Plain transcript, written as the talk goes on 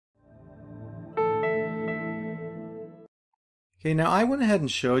Okay, now I went ahead and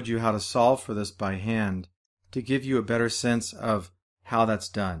showed you how to solve for this by hand to give you a better sense of how that's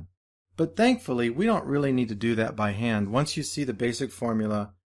done. But thankfully, we don't really need to do that by hand. Once you see the basic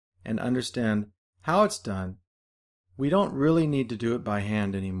formula and understand how it's done, we don't really need to do it by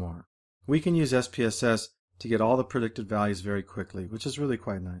hand anymore. We can use SPSS to get all the predicted values very quickly, which is really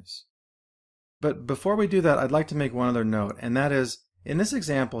quite nice. But before we do that, I'd like to make one other note, and that is, in this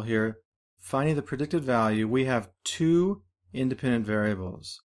example here, finding the predicted value, we have two independent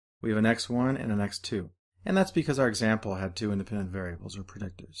variables. We have an x1 and an x2, and that's because our example had two independent variables, or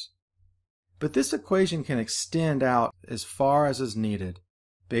predictors. But this equation can extend out as far as is needed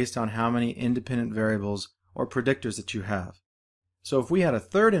based on how many independent variables or predictors that you have. So if we had a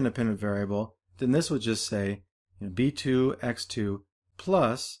third independent variable, then this would just say b2 x2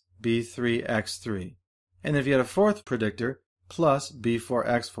 plus b3 x3. And if you had a fourth predictor, plus b4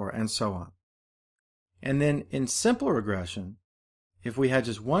 x4, and so on. And then in simple regression, if we had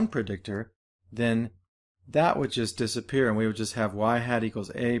just one predictor, then that would just disappear and we would just have y hat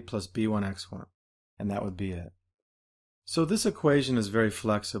equals a plus b1 x1, and that would be it. So this equation is very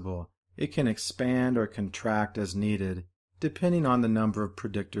flexible. It can expand or contract as needed depending on the number of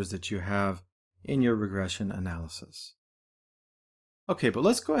predictors that you have in your regression analysis. Okay, but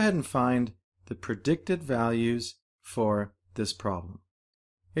let's go ahead and find the predicted values for this problem.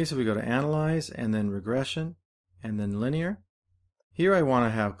 Okay, so we go to Analyze and then Regression and then Linear. Here I want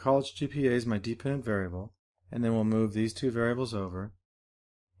to have college GPA as my dependent variable, and then we'll move these two variables over.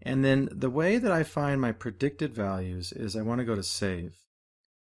 And then the way that I find my predicted values is I want to go to Save.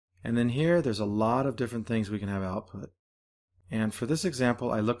 And then here there's a lot of different things we can have output. And for this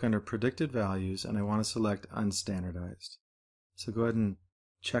example, I look under Predicted Values and I want to select Unstandardized. So go ahead and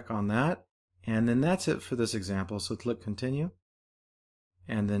check on that. And then that's it for this example. So click Continue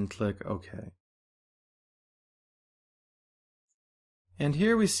and then click OK. And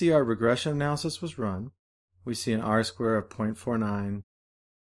here we see our regression analysis was run. We see an R-square of 0.49.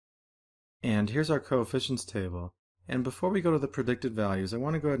 And here's our coefficients table. And before we go to the predicted values, I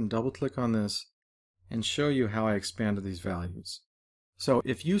want to go ahead and double click on this and show you how I expanded these values. So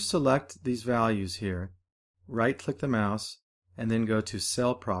if you select these values here, right click the mouse and then go to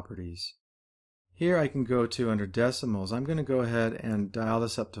Cell Properties. Here I can go to under decimals. I'm going to go ahead and dial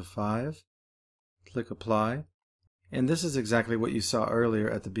this up to 5. Click Apply. And this is exactly what you saw earlier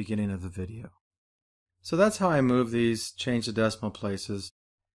at the beginning of the video. So that's how I move these, change the decimal places.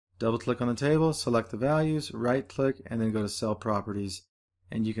 Double click on the table, select the values, right click, and then go to Cell Properties,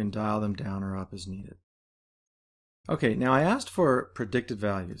 and you can dial them down or up as needed. Okay, now I asked for predicted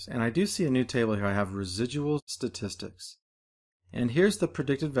values, and I do see a new table here. I have residual statistics. And here's the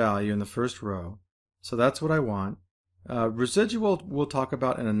predicted value in the first row. So that's what I want. Residual we'll talk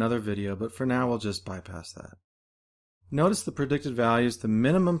about in another video, but for now we'll just bypass that. Notice the predicted values. The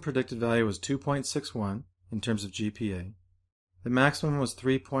minimum predicted value was 2.61 in terms of GPA. The maximum was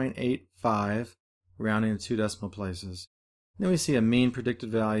 3.85, rounding to 2 decimal places. Then we see a mean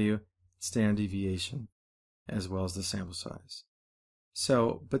predicted value, standard deviation, as well as the sample size.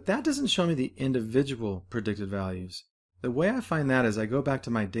 But that doesn't show me the individual predicted values. The way I find that is I go back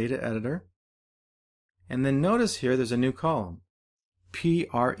to my data editor, and then notice here there's a new column,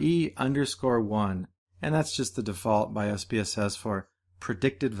 PRE_1, and that's just the default by SPSS for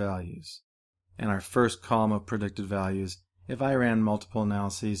predicted values. And our first column of predicted values, if I ran multiple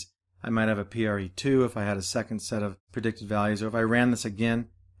analyses, I might have a PRE2 if I had a second set of predicted values, or if I ran this again,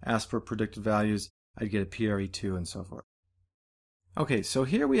 asked for predicted values, I'd get a PRE2 and so forth. Okay, so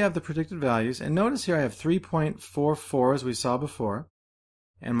here we have the predicted values, and notice here I have 3.44 as we saw before,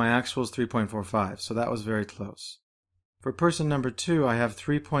 and my actual is 3.45, so that was very close. For person number 2, I have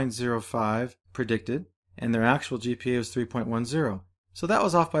 3.05 predicted, and their actual GPA was 3.10, so that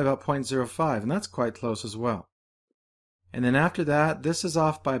was off by about 0.05, and that's quite close as well. And then after that, this is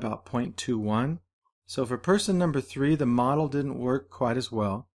off by about 0.21, so for person number 3, the model didn't work quite as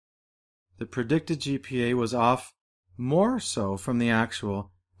well. The predicted GPA was off more so from the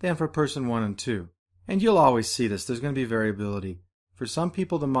actual than for person 1 and 2. And you'll always see this. There's going to be variability. For some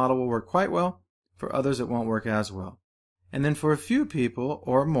people, the model will work quite well. For others, it won't work as well. And then for a few people,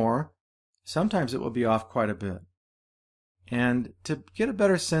 or more, sometimes it will be off quite a bit. And to get a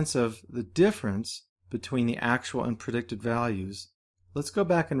better sense of the difference between the actual and predicted values, let's go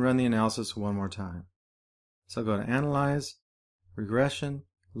back and run the analysis one more time. So I'll go to Analyze, Regression,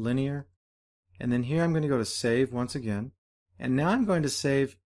 Linear, and then here I'm going to go to Save once again. And now I'm going to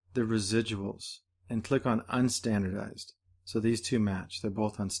save the residuals and click on Unstandardized. So these two match. They're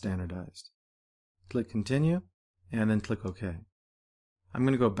both unstandardized. Click Continue, and then click OK. I'm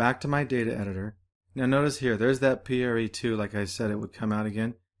going to go back to my data editor, Now notice here, there's that PRE2, like I said, it would come out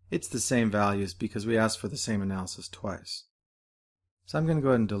again. It's the same values because we asked for the same analysis twice. So I'm going to go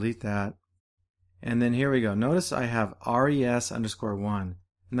ahead and delete that. And then here we go. Notice I have RES_1,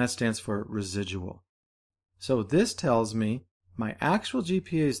 and that stands for residual. So this tells me my actual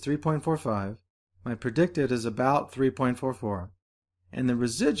GPA is 3.45, my predicted is about 3.44, and the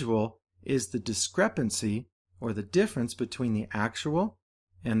residual is the discrepancy or the difference between the actual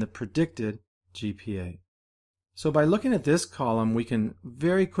and the predicted GPA. So by looking at this column, we can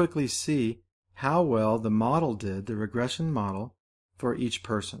very quickly see how well the model did, the regression model, for each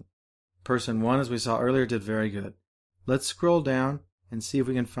person. Person 1, as we saw earlier, did very good. Let's scroll down and see if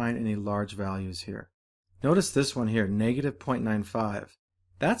we can find any large values here. Notice this one here, negative 0.95.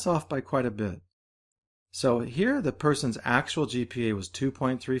 That's off by quite a bit. So here the person's actual GPA was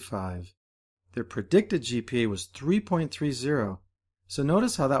 2.35. Their predicted GPA was 3.30. So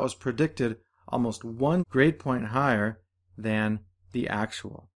notice how that was predicted almost 1 grade point higher than the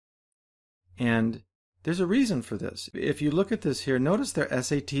actual. And there's a reason for this. If you look at this here, notice their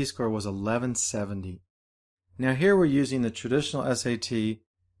SAT score was 1170. Now here we're using the traditional SAT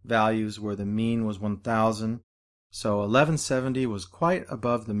values where the mean was 1000. So 1170 was quite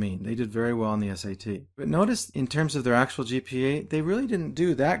above the mean. They did very well on the SAT. But notice in terms of their actual GPA, they really didn't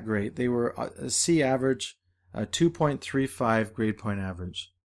do that great. They were a C average, a 2.35 grade point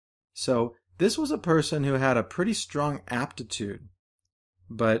average. So this was a person who had a pretty strong aptitude,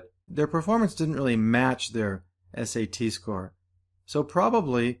 but their performance didn't really match their SAT score. So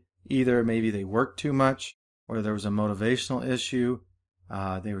probably either maybe they worked too much, or there was a motivational issue,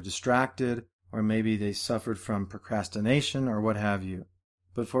 they were distracted, or maybe they suffered from procrastination or what have you.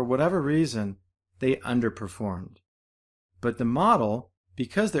 But for whatever reason, they underperformed. But the model,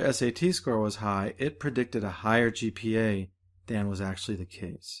 because their SAT score was high, it predicted a higher GPA than was actually the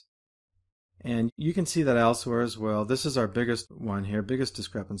case. And you can see that elsewhere as well. This is our biggest one here, biggest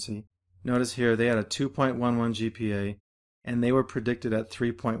discrepancy. Notice here they had a 2.11 GPA and they were predicted at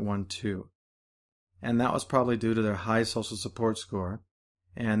 3.12. And that was probably due to their high social support score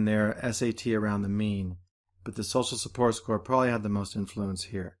and their SAT around the mean. But the social support score probably had the most influence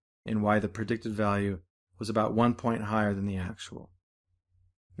here in why the predicted value was about 1 point higher than the actual.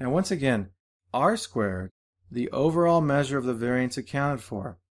 Now once again, R-squared, the overall measure of the variance accounted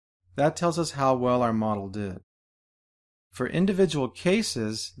for, that tells us how well our model did. For individual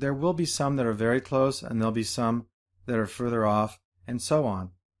cases, there will be some that are very close and there'll be some that are further off and so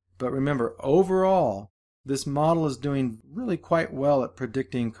on. But remember, overall, this model is doing really quite well at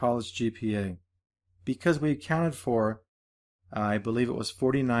predicting college GPA because we accounted for, I believe it was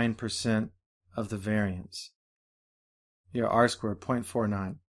 49% of the variance. Here, R-squared,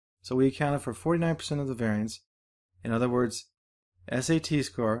 0.49. So we accounted for 49% of the variance. In other words, SAT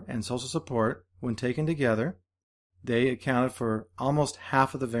score and social support, when taken together, they accounted for almost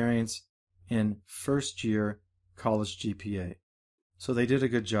half of the variance in first-year college GPA. So they did a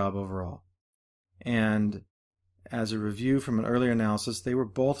good job overall. And as a review from an earlier analysis, they were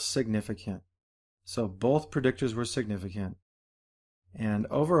both significant. So both predictors were significant. And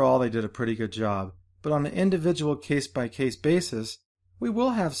overall, they did a pretty good job. But on an individual case-by-case basis, we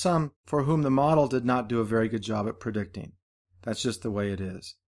will have some for whom the model did not do a very good job at predicting. That's just the way it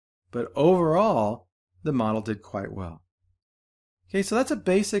is. But overall, the model did quite well. Okay, so that's a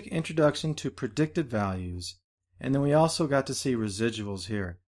basic introduction to predicted values. And then we also got to see residuals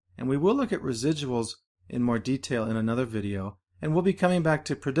here. And we will look at residuals in more detail in another video. And we'll be coming back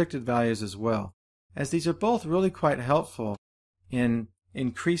to predicted values as well, as these are both really quite helpful in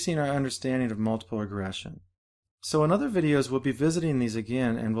increasing our understanding of multiple regression. So in other videos, we'll be visiting these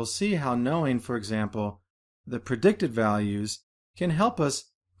again, and we'll see how knowing, for example, the predicted values can help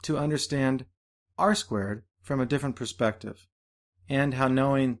us to understand R-squared from a different perspective, and how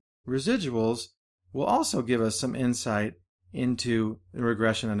knowing residuals will also give us some insight into the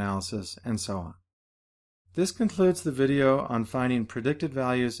regression analysis and so on. This concludes the video on finding predicted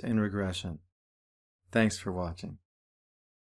values in regression. Thanks for watching.